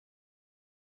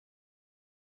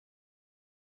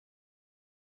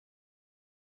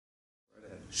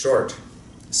Short,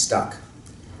 stuck.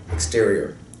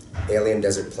 Exterior, alien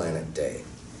desert planet day.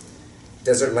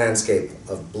 Desert landscape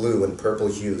of blue and purple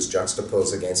hues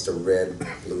juxtaposed against a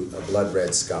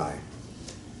blood-red sky.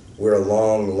 We're a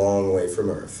long, long way from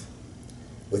Earth.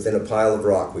 Within a pile of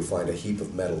rock, we find a heap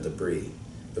of metal debris,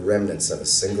 the remnants of a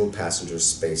single passenger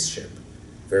spaceship,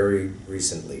 very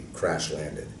recently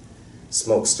crash-landed.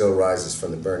 Smoke still rises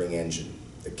from the burning engine,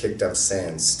 the kicked-up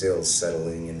sand still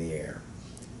settling in the air.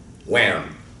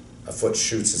 Wham! A foot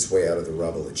shoots its way out of the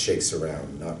rubble. It shakes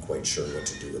around, not quite sure what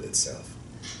to do with itself.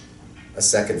 A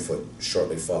second foot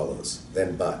shortly follows,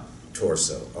 then butt,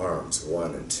 torso, arms,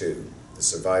 1 and 2. The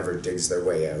survivor digs their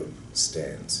way out,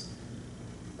 stands.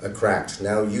 A cracked,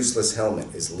 now useless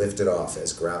helmet is lifted off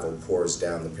as gravel pours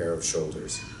down the pair of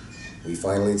shoulders. We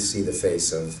finally see the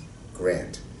face of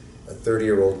Grant, a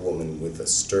 30-year-old woman with a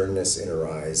sternness in her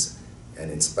eyes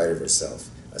and, in spite of herself,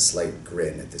 a slight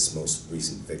grin at this most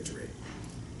recent victory.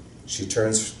 She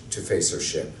turns to face her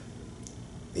ship.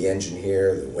 The engine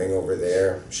here, the wing over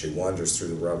there. She wanders through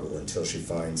the rubble until she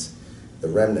finds the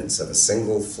remnants of a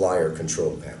single flyer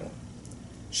control panel.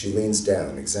 She leans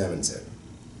down, examines it,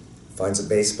 finds a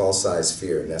baseball-sized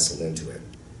sphere nestled into it.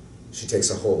 She takes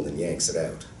a hold and yanks it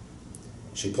out.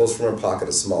 She pulls from her pocket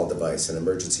a small device, an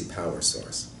emergency power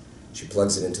source. She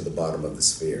plugs it into the bottom of the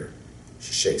sphere.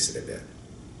 She shakes it a bit,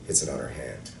 hits it on her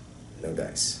hand. No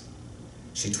dice.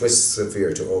 She twists the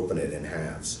sphere to open it in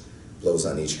halves, blows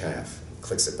on each half,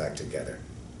 clicks it back together.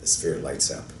 The sphere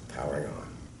lights up, powering on.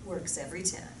 Works every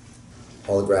time.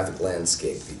 Holographic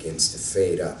landscape begins to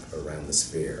fade up around the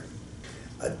sphere.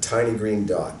 A tiny green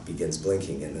dot begins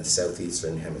blinking in the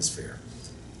southeastern hemisphere,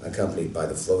 accompanied by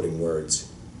the floating words,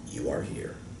 "You are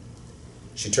here."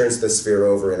 She turns the sphere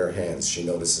over in her hands. She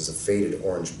notices a faded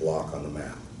orange block on the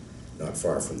map, not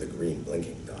far from the green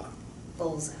blinking dot.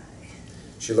 Bullseye.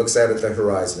 She looks out at the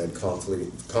horizon and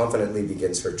confidently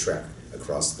begins her trek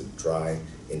across the dry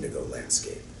indigo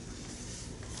landscape.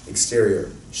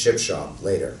 Exterior, ship shop,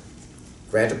 later.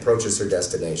 Grant approaches her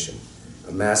destination,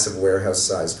 a massive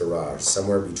warehouse-sized garage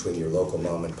somewhere between your local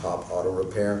mom-and-pop auto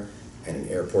repair and an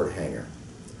airport hangar.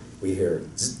 We hear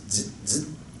zzz, zzz, zzz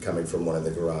coming from one of the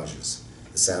garages,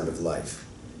 the sound of life.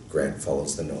 Grant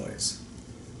follows the noise.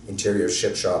 Interior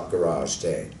ship shop garage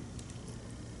day.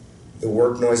 The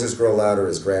work noises grow louder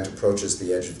as Grant approaches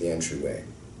the edge of the entryway.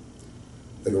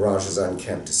 The garage is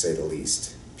unkempt, to say the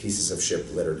least. Pieces of ship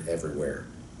littered everywhere,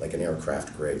 like an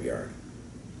aircraft graveyard.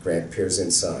 Grant peers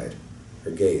inside,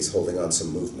 her gaze holding on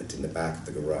some movement in the back of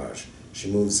the garage. She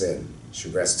moves in. She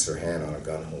rests her hand on a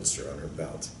gun holster on her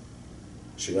belt.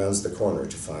 She rounds the corner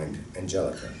to find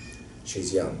Angelica.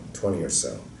 She's young, 20 or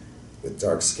so, with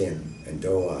dark skin and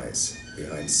doe eyes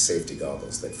behind safety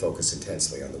goggles that focus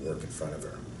intensely on the work in front of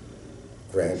her.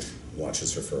 Grant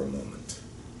watches her for a moment.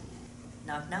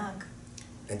 Knock, knock.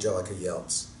 Angelica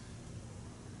yelps,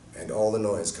 and all the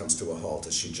noise comes to a halt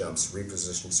as she jumps,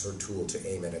 repositions her tool to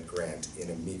aim it at Grant in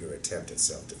a meager attempt at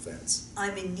self-defense.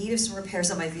 I'm in need of some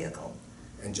repairs on my vehicle.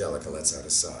 Angelica lets out a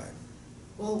sigh.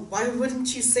 Well, why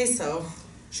wouldn't you say so?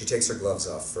 She takes her gloves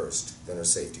off first, then her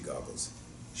safety goggles.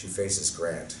 She faces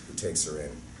Grant, who takes her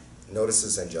in,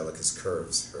 notices Angelica's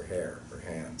curves, her hair, her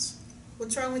hands.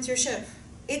 What's wrong with your ship?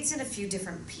 It's in a few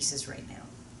different pieces right now.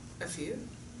 A few?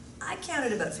 I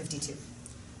counted about 52.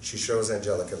 She shows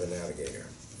Angelica the navigator.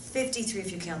 53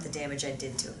 if you count the damage I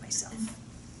did to it myself.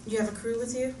 You have a crew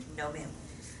with you? No, ma'am.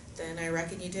 Then I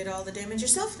reckon you did all the damage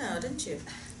yourself now, didn't you?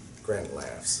 Grant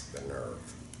laughs, the nerve.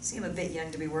 Seem a bit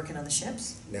young to be working on the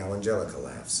ships. Now Angelica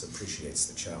laughs, appreciates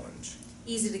the challenge.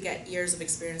 Easy to get years of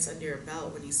experience under your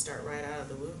belt when you start right out of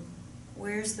the womb.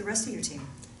 Where's the rest of your team?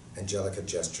 Angelica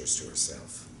gestures to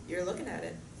herself. You're looking at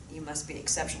it. You must be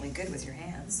exceptionally good with your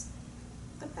hands.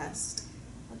 The best.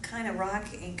 What kind of rock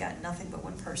ain't got nothing but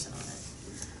one person on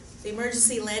it? The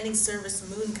emergency landing service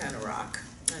moon kind of rock,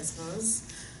 I suppose.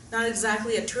 Not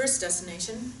exactly a tourist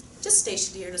destination, just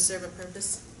stationed here to serve a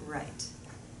purpose. Right.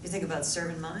 You think about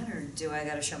serving mine, or do I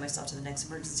gotta show myself to the next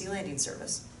emergency landing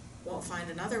service? Won't find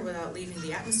another without leaving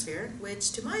the atmosphere,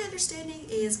 which to my understanding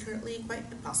is currently quite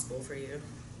impossible for you.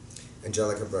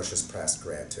 Angelica brushes past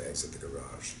Grant to exit the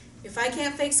garage. If I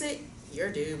can't fix it,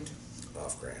 you're doomed.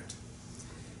 Off Grant.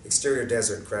 Exterior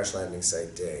desert crash landing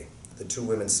site day. The two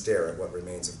women stare at what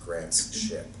remains of Grant's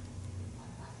ship.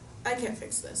 I can't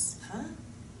fix this. Huh?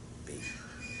 B.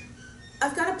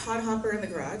 I've got a pod hopper in the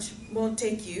garage. Won't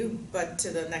take you but to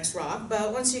the next rock,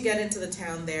 but once you get into the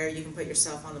town there, you can put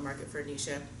yourself on the market for a new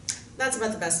ship. That's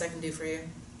about the best I can do for you.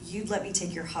 You'd let me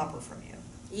take your hopper from you.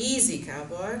 Easy,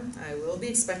 cowboy. I will be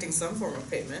expecting some form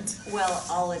of payment. Well,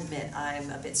 I'll admit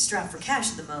I'm a bit strapped for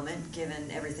cash at the moment,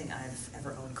 given everything I've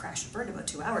ever owned crashed and burned about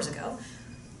 2 hours ago.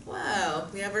 Well,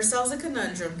 we have ourselves a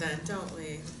conundrum then, don't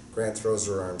we? Grant throws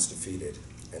her arms defeated.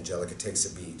 Angelica takes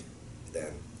a beat.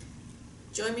 Then,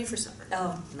 Join me for supper.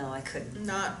 Oh, no, I couldn't.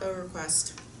 Not a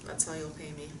request. That's how you'll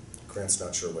pay me. Grant's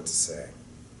not sure what to say.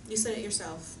 You said it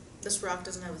yourself. This rock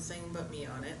doesn't have a thing but me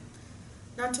on it.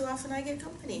 Not too often I get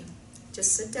company.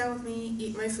 Just sit down with me,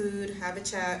 eat my food, have a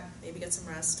chat, maybe get some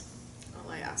rest.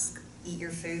 All I ask. Eat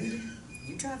your food?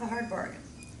 You drive a hard bargain.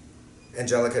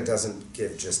 Angelica doesn't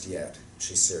give just yet.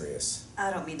 She's serious.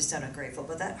 I don't mean to sound ungrateful,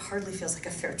 but that hardly feels like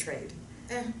a fair trade.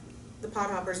 The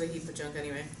pot hopper's a heap of junk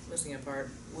anyway, missing a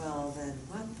part. Well, then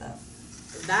what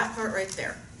the... That part right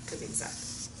there, to be exact.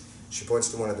 She points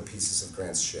to one of the pieces of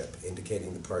Grant's ship,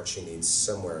 indicating the part she needs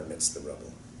somewhere amidst the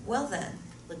rubble. Well then,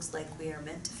 looks like we are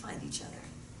meant to find each other.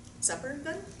 Supper,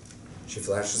 then? She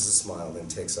flashes a smile, then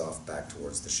takes off back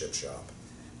towards the ship shop,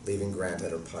 leaving Grant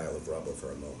at her pile of rubble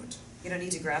for a moment. You don't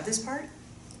need to grab this part?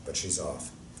 But she's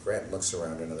off. Grant looks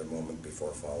around another moment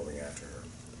before following after her.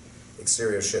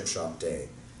 Exterior ship shop day.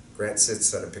 Grant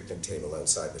sits at a picnic table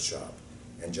outside the shop.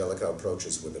 Angelica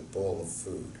approaches with a bowl of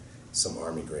food, some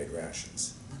army-grade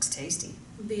rations. Looks tasty.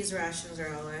 These rations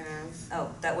are all I have.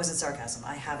 Oh, that wasn't sarcasm.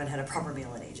 I haven't had a proper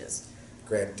meal in ages.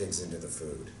 Grant digs into the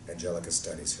food. Angelica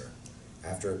studies her.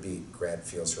 After a beat, Grant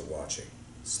feels her watching,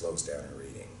 slows down her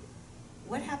reading.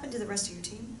 What happened to the rest of your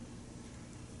team?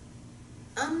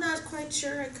 I'm not quite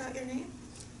sure I caught your name.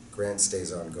 Grant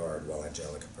stays on guard while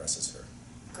Angelica presses her.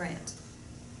 Grant.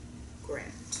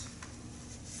 Grant.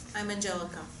 I'm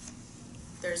Angelica.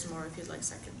 There's more if you'd like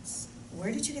seconds.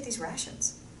 Where did you get these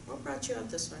rations? What brought you out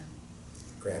this way?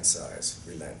 Grant sighs,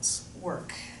 relents.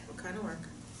 Work. What kind of work?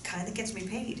 Kind that gets me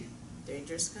paid.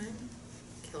 Dangerous kind?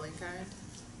 Killing kind?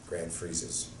 Grant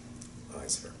freezes,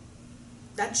 eyes her.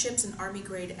 That ship's an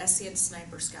army-grade Essient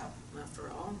sniper scout, after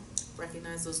all.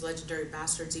 Recognize those legendary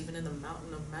bastards even in the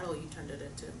mountain of metal you turned it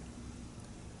into.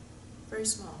 Very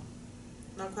small.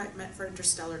 Not quite meant for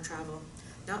interstellar travel.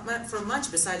 Not meant for much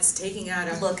besides taking out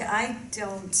a... Look, I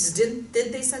don't... Did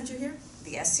they send you here?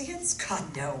 The Esseans?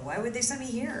 God, no. Why would they send me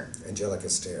here? Angelica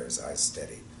stares, eyes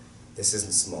steady. This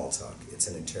isn't small talk. It's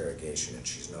an interrogation, and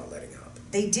she's not letting up.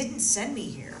 They didn't send me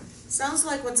here. Sounds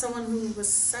like what someone who was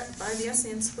sent by the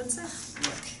Esseans would say.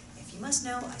 Look, if you must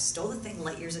know, I stole the thing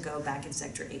light years ago back in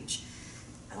Sector H.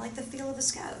 I like the feel of the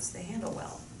scouts. They handle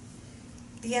well.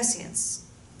 The Esseans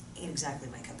ain't exactly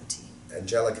my cup of tea.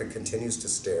 Angelica continues to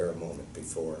stare a moment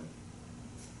before.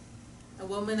 A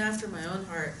woman after my own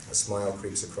heart. A smile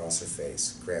creeps across her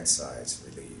face. Grant sighs,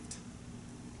 relieved.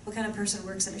 What kind of person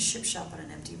works in a ship shop on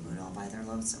an empty moon all by their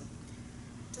lonesome?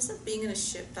 Doesn't being in a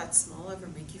ship that small ever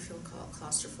make you feel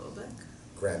claustrophobic?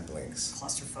 Grant blinks.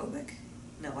 Claustrophobic?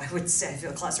 No, I wouldn't say I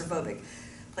feel claustrophobic.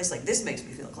 A place like this makes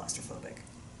me feel claustrophobic.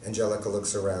 Angelica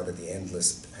looks around at the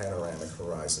endless panoramic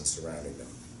horizon surrounding them.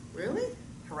 Really?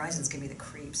 Horizons give me the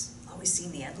creeps. Always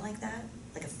seen the end like that?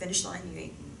 Like a finish line you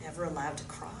ain't never allowed to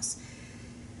cross?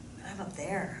 When I'm up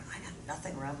there, I got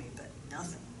nothing around me but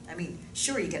nothing. I mean,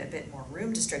 sure, you get a bit more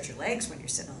room to stretch your legs when you're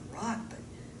sitting on the rock, but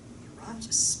your rock's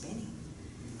just spinning.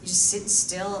 You just sitting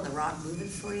still and the rock moving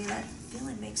for you. That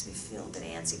feeling makes me feel a bit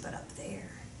antsy, but up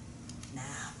there, nah,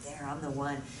 up there, I'm the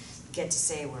one who get to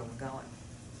say where we're going.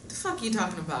 What the fuck are you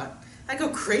talking about? I go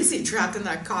crazy trapped in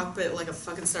that cockpit like a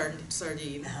fucking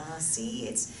sardine. See,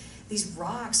 it's these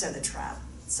rocks are the trap.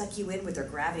 Suck you in with their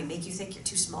gravity, make you think you're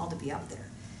too small to be up there.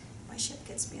 My ship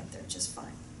gets me up there just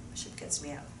fine. My ship gets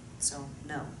me out. So,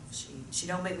 no, she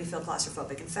don't make me feel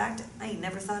claustrophobic. In fact, I ain't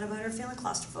never thought about her feeling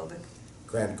claustrophobic.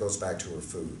 Grant goes back to her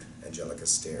food. Angelica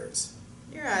stares.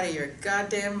 You're out of your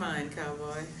goddamn mind,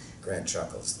 cowboy. Grant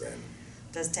chuckles then.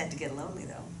 Does tend to get lonely,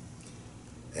 though.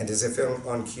 And as if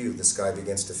on cue, the sky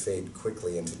begins to fade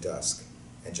quickly into dusk.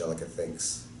 Angelica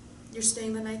thinks. You're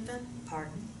staying the night then?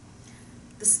 Pardon?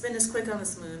 The spin is quick on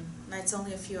this moon. Night's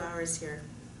only a few hours here.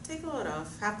 Take a load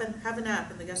off. Have a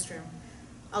nap in the guest room.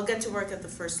 I'll get to work at the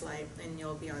first light, and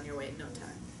you'll be on your way in no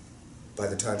time. By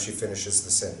the time she finishes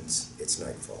the sentence, it's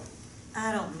nightfall.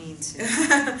 I don't mean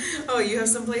to. Oh, you have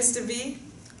someplace to be?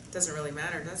 Doesn't really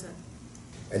matter, does it?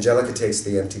 Angelica takes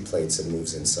the empty plates and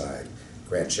moves inside.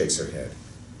 Grant shakes her head.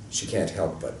 She can't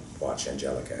help but watch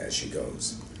Angelica as she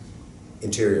goes.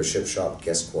 Interior ship shop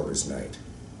guest quarters night.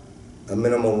 A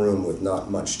minimal room with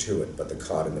not much to it but the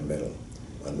cot in the middle,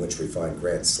 on which we find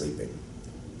Grant sleeping.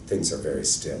 Things are very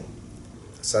still.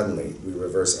 Suddenly, we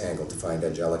reverse angle to find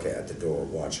Angelica at the door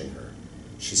watching her.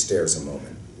 She stares a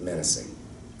moment, menacing,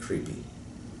 creepy.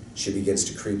 She begins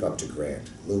to creep up to Grant,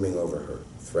 looming over her,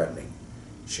 threatening.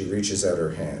 She reaches out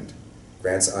her hand.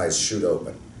 Grant's eyes shoot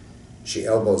open. She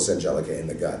elbows Angelica in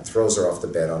the gut, throws her off the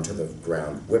bed onto the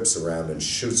ground, whips around and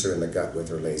shoots her in the gut with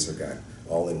her laser gun,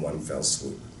 all in one fell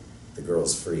swoop. The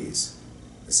girls freeze.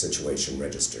 The situation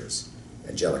registers.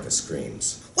 Angelica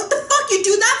screams. What the fuck you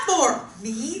do that for?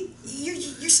 Me?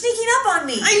 You're sneaking up on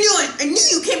me. I knew it! I knew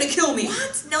you came to kill me!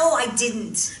 What? No, I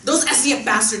didn't. Those SCF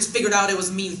bastards figured out it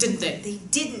was me, didn't they? They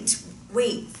didn't.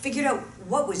 Wait, figured out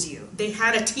what was you? They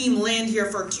had a team land here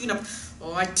for a tune-up.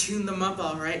 Oh, I tuned them up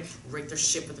all right. Rigged their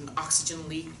ship with an oxygen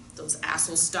leak. Those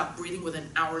assholes stopped breathing within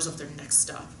hours of their next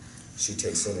stop. She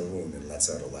takes in a wound and lets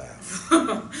out a laugh.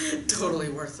 Totally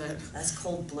worth it. That's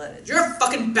cold-blooded. You're a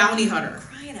fucking bounty hunter.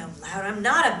 Crying out loud, I'm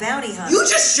not a bounty hunter. You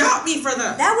just shot me for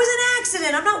them. That was an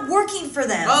accident. I'm not working for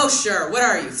them. Oh, sure. What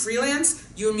are you, freelance?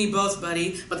 You and me both,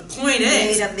 buddy. But the point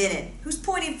is... Wait a minute. Who's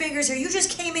pointing fingers here? You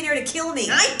just came in here to kill me.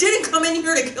 I didn't come in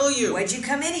here to kill you. What'd you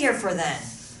come in here for then?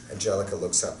 Angelica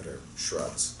looks up at her,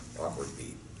 shrugs. Awkward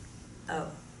beat. Oh.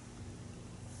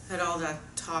 Had all that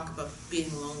talk about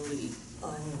being lonely.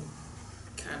 Oh.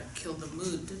 Kind of killed the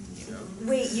mood, didn't you?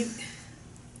 Wait, you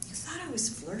thought I was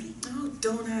flirting? No,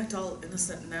 don't act all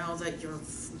innocent now that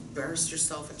you've embarrassed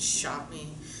yourself and shot me.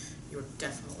 You were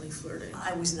definitely flirting.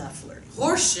 I was not flirting.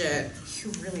 Horseshit!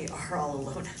 You really are all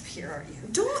alone up here, aren't you?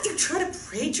 Don't you try to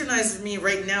patronize me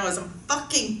right now as I'm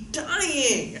fucking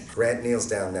dying! Grant kneels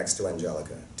down next to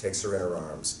Angelica, takes her in her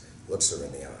arms, looks her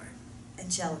in the eye.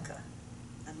 Angelica,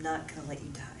 I'm not gonna let you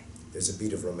die. There's a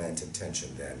beat of romantic tension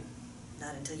then.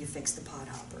 Not until you fix the pod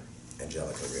hopper.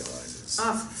 Angelica realizes.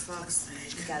 Oh, for fuck's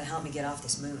sake. You gotta help me get off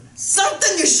this moon.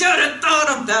 Something you should have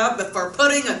thought about before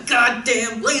putting a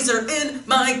goddamn laser in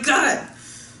my gut!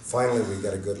 Finally, we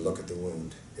get a good look at the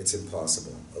wound. It's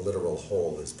impossible. A literal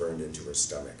hole is burned into her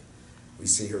stomach. We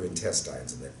see her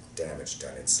intestines and the damage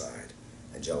done inside.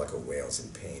 Angelica wails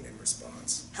in pain in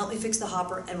response. Help me fix the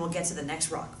hopper and we'll get to the next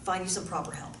rock. Find you some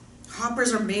proper help.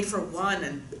 Hoppers are made for one,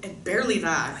 and barely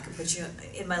that. I could put you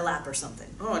in my lap or something.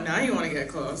 Oh, now you want to get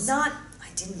close. I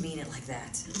didn't mean it like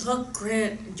that. Look,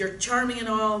 Grant, you're charming and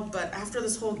all, but after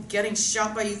this whole getting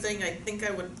shot by you thing, I think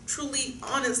I would truly,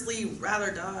 honestly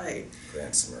rather die.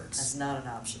 Grant smirks. That's not an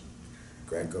option.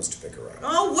 Grant goes to pick her up.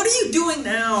 Oh, what are you doing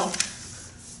now?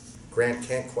 Grant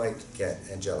can't quite get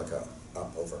Angelica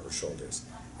up over her shoulders.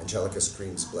 Angelica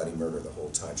screams bloody murder the whole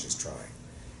time she's trying.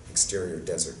 Exterior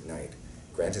desert night.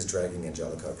 Grant is dragging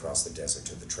Angelica across the desert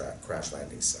to the crash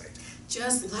landing site.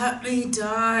 Just let me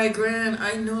die, Grant.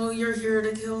 I know you're here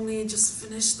to kill me. Just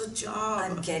finish the job.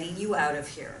 I'm getting you out of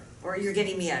here. Or you're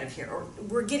getting me out of here. Or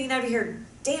we're getting out of here.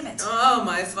 Damn it. Oh,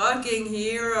 my fucking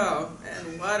hero.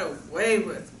 And what a way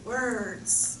with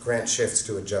words. Grant shifts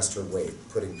to adjust her weight,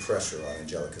 putting pressure on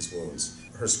Angelica's wounds.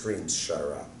 Her screams shut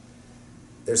her up.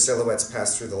 Their silhouettes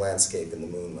pass through the landscape in the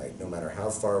moonlight. No matter how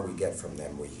far we get from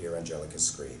them, we hear Angelica's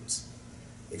screams.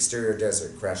 Exterior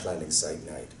desert, crash landing site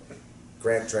night.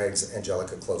 Grant drags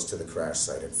Angelica close to the crash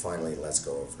site and finally lets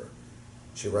go of her.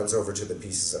 She runs over to the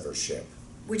pieces of her ship.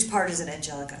 Which part is it,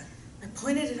 Angelica? I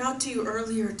pointed it out to you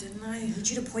earlier, didn't I? I need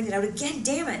you to point it out again,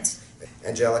 damn it.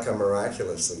 Angelica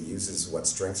miraculously uses what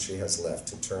strength she has left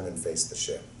to turn and face the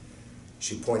ship.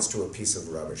 She points to a piece of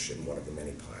rubbish in one of the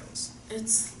many piles.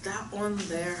 It's that one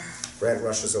there. Grant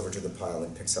rushes over to the pile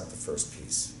and picks up the first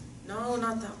piece. No,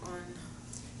 not that one.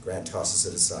 Grant tosses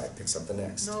it aside, picks up the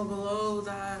next. No, below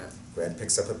that. Grant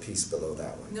picks up a piece below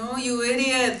that one. No, you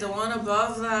idiot. The one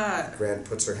above that. Grant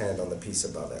puts her hand on the piece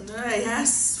above it.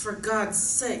 Yes, for God's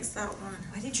sakes, that one.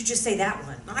 Why didn't you just say that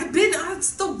one?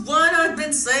 That's the one I've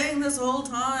been saying this whole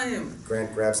time.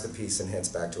 Grant grabs the piece and heads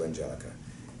back to Angelica.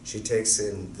 She takes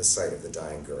in the sight of the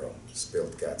dying girl.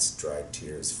 Spilled guts, dried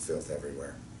tears, filth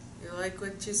everywhere. You like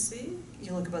what you see?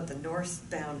 You look about the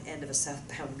northbound end of a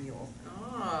southbound mule.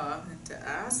 Oh, into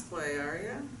ass play, are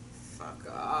you? Fuck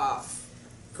off.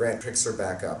 Grant picks her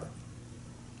back up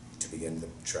to begin the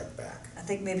trek back. I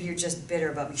think maybe you're just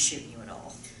bitter about me shooting you and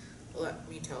all. Let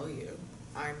me tell you,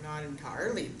 I'm not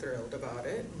entirely thrilled about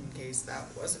it, in case that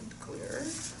wasn't clear.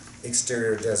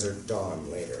 Exterior desert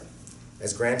dawn later.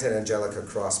 As Grant and Angelica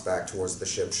cross back towards the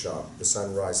ship shop, the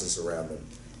sun rises around them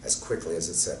as quickly as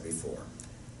it set before.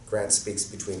 Grant speaks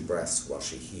between breaths while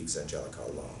she heaves Angelica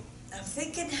along. I'm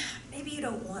thinking maybe you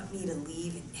don't want me to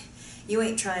leave and you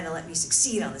ain't trying to let me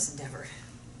succeed on this endeavor.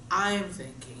 I'm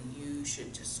thinking you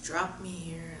should just drop me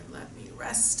here and let me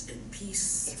rest in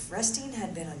peace. If resting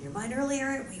had been on your mind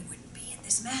earlier, we wouldn't be in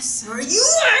this mess. Are you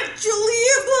actually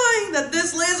implying that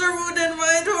this laser wound in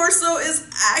my torso is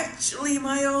actually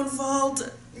my own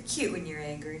fault? You're cute when you're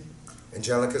angry.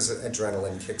 Angelica's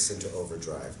adrenaline kicks into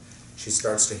overdrive. She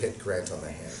starts to hit Grant on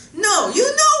the hand. No, you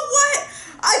know what?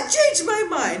 I've changed my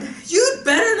mind. You'd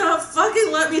better not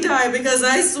fucking let me die, because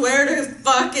I swear to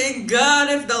fucking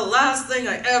God, if the last thing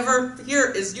I ever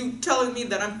hear is you telling me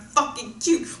that I'm fucking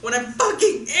cute when I'm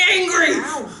fucking angry.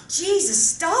 Ow,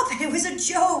 Jesus, stop it. It was a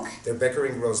joke. Their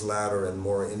bickering grows louder and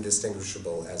more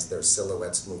indistinguishable as their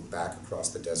silhouettes move back across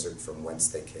the desert from whence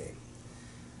they came.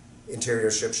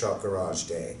 Interior ship shop garage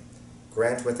day.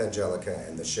 Grant with Angelica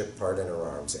and the ship part in her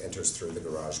arms enters through the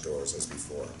garage doors as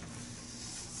before.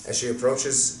 As she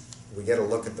approaches, we get a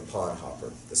look at the pod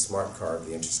hopper, the smart car of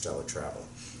the interstellar travel.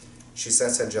 She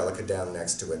sets Angelica down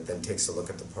next to it, then takes a look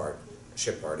at the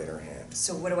ship part in her hand.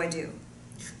 So what do I do?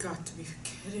 You've got to be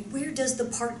kidding. Where does the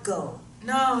part go?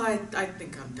 No, I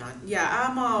think I'm done. Yeah,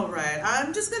 I'm all right.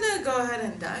 I'm just gonna go ahead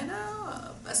and die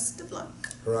now. Best of luck.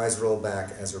 Her eyes roll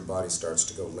back as her body starts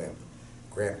to go limp.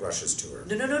 Grant rushes to her.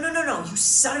 No, you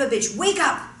son of a bitch, wake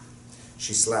up!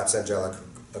 She slaps Angelica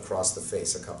across the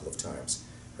face a couple of times.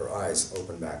 Her eyes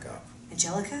open back up.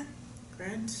 Angelica?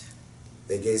 Grant,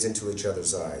 They gaze into each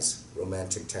other's eyes.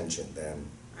 Romantic tension, then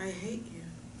I hate you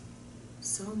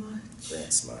so much.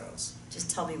 Grant smiles.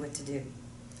 Just tell me what to do.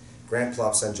 Grant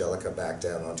plops Angelica back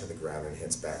down onto the ground and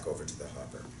heads back over to the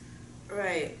hopper.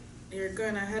 Right, you're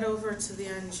gonna head over to the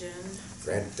engine.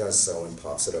 Grant does so and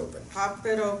pops it open. Pop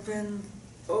it open.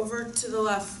 Over to the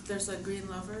left, there's a green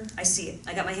lever. I see it.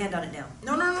 I got my hand on it now.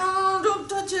 No, don't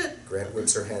touch it. Grant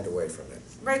whips her hand away from it.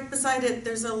 Right beside it,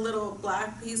 there's a little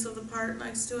black piece of the part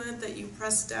next to it that you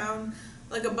press down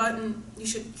like a button. You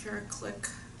should hear a click.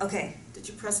 Okay, Did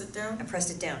you press it down? I pressed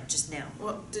it down just now.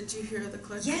 Well, did you hear the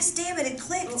click? Yes, damn it, it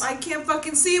clicked. Oh, I can't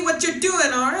fucking see what you're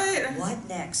doing, alright? What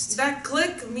next? That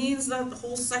click means that the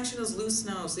whole section is loose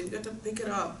now, so you've got to pick it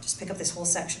up. Just pick up this whole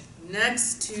section.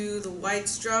 Next to the white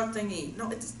straw thingy. No,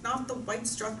 it's not the white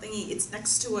straw thingy, it's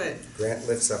next to it. Grant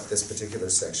lifts up this particular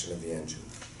section of the engine.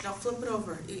 Now flip it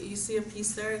over. You see a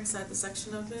piece there inside the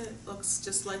section of it? Looks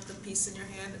just like the piece in your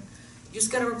hand. You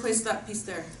just gotta replace that piece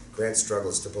there. Grant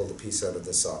struggles to pull the piece out of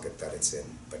the socket that it's in,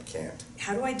 but can't.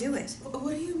 How do I do it?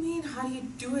 What do you mean, how do you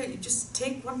do it? You just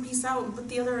take one piece out and put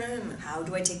the other in. How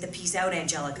do I take the piece out,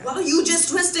 Angelica? Well, you just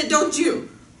twist it, don't you?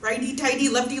 Righty-tighty,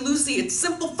 lefty-loosey. It's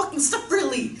simple fucking stuff,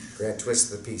 really. Grant twists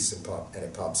the piece and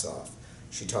it pops off.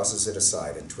 She tosses it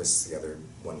aside and twists the other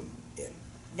one in.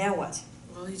 Now what?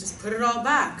 Well, you just put it all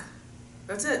back.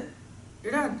 That's it.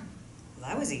 You're done. Well,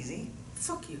 that was easy.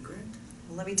 Fuck you, Grant.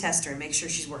 Well, let me test her and make sure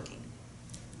she's working.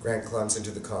 Grant climbs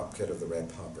into the cockpit of the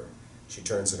red hopper. She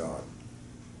turns it on.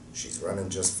 She's running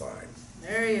just fine.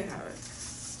 There you have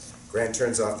it. Grant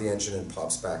turns off the engine and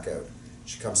pops back out.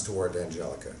 She comes toward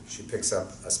Angelica. She picks up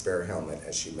a spare helmet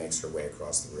as she makes her way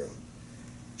across the room.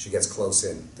 She gets close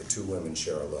in. The two women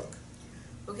share a look.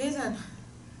 Okay then.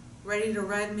 Ready to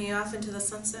ride me off into the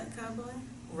sunset, cowboy?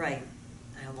 Right.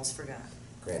 I almost forgot.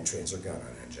 Grant trains her gun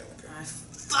on Angelica. I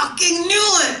fucking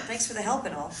knew it! Thanks for the help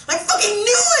and all. I fucking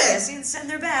knew it! Hessians send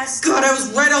their best. God, I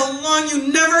was right all along.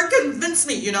 You never convinced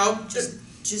me, you know?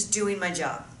 Just doing my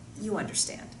job. You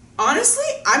understand. Honestly,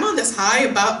 I'm on this high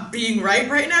about being right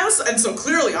now, and so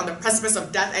clearly on the precipice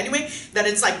of death anyway, that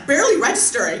it's like barely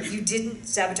registering. You didn't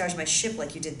sabotage my ship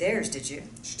like you did theirs, did you?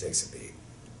 She takes a beat.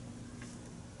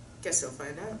 Guess you'll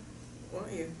find out,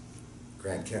 won't you?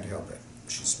 Grant can't help it.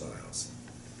 She smiles.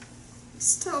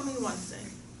 Just tell me one thing.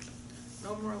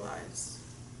 No more lies.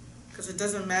 Because it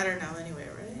doesn't matter now anyway,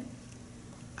 right?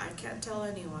 I can't tell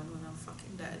anyone when I'm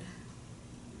fucking dead.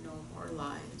 No more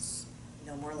lies.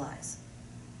 No more lies.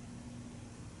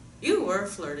 You were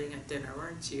flirting at dinner,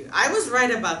 weren't you? I was right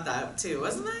about that too,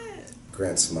 wasn't I?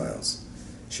 Grant smiles.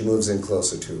 She moves in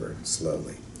closer to her,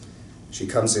 slowly. She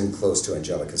comes in close to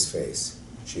Angelica's face.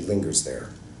 She lingers there,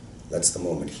 lets the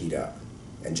moment heat up.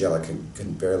 Angelica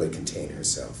can barely contain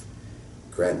herself.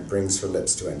 Grant brings her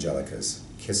lips to Angelica's,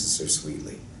 kisses her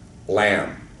sweetly.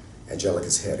 Blam!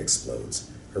 Angelica's head explodes.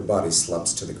 Her body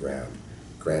slumps to the ground.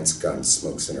 Grant's gun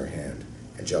smokes in her hand.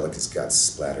 Angelica's guts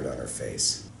splattered on her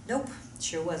face. Nope,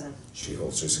 sure wasn't. She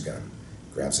holsters a gun,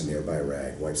 grabs a nearby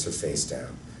rag, wipes her face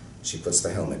down. She puts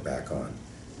the helmet back on,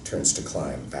 turns to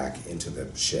climb back into the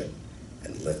ship,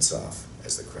 and lifts off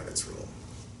as the credits